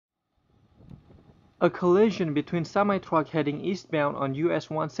A collision between semi-truck heading eastbound on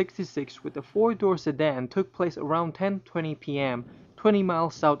US166 with a four-door sedan took place around 10:20 p.m., 20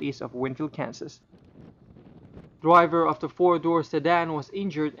 miles southeast of Winfield, Kansas. Driver of the four-door sedan was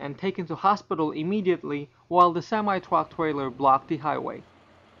injured and taken to hospital immediately, while the semi-truck trailer blocked the highway.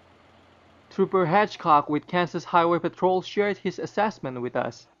 Trooper Hedgecock with Kansas Highway Patrol shared his assessment with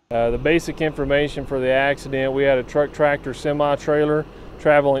us. The basic information for the accident: we had a truck tractor semi-trailer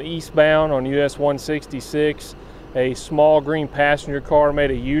traveling eastbound on US 166. A small green passenger car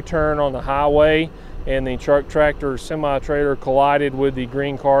made a U-turn on the highway, and the truck tractor semi-trailer collided with the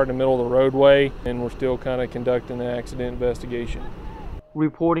green car in the middle of the roadway, and we're still kind of conducting the accident investigation.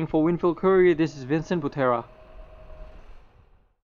 Reporting for Winfield Courier, this is Vincent Butera.